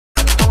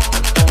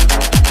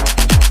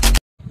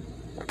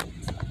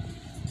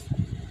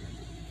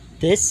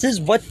This is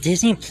what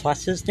Disney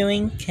Plus is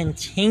doing?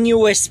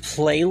 Continuous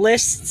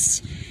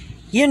playlists?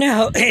 You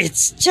know,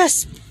 it's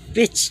just like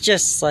it's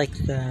just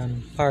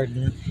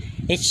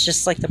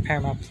like the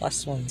Paramount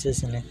Plus ones,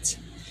 isn't it?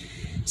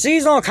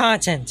 Seasonal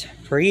content,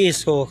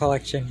 preschool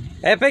collection,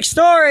 epic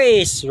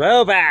stories,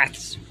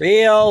 throwbacks,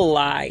 real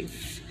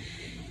life.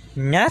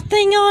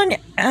 Nothing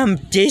on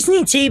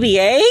Disney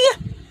TBA?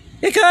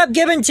 You could have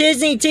given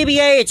Disney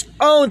TBA its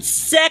own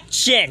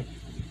section.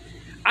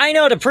 I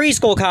know the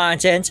preschool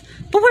content,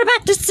 but what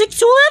about the 6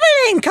 to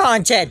 11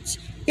 content?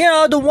 You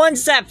know, the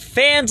ones that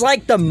fans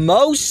like the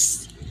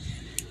most?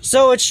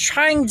 So it's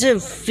trying to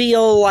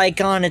feel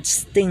like on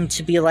its thing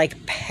to be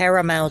like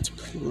Paramount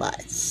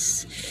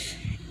Plus.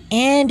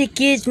 And it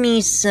gives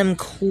me some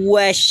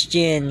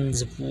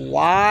questions.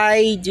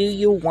 Why do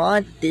you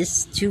want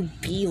this to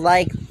be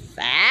like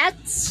that?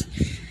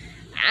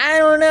 I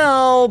don't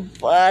know,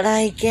 but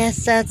I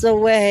guess that's a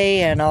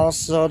way. And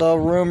also the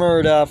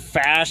rumored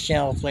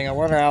fashion thing. I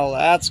wonder how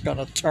that's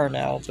gonna turn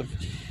out.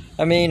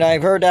 I mean,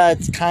 I've heard that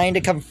it's kind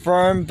of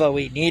confirmed, but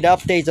we need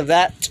updates of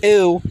that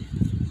too.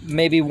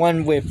 Maybe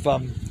one with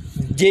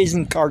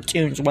Disney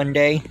cartoons one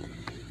day.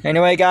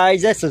 Anyway,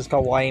 guys, this is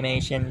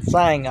Kawaii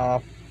signing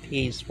off.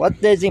 Peace. What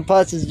Disney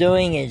Plus is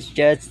doing is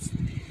just,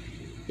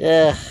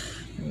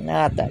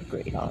 not that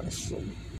great, honestly.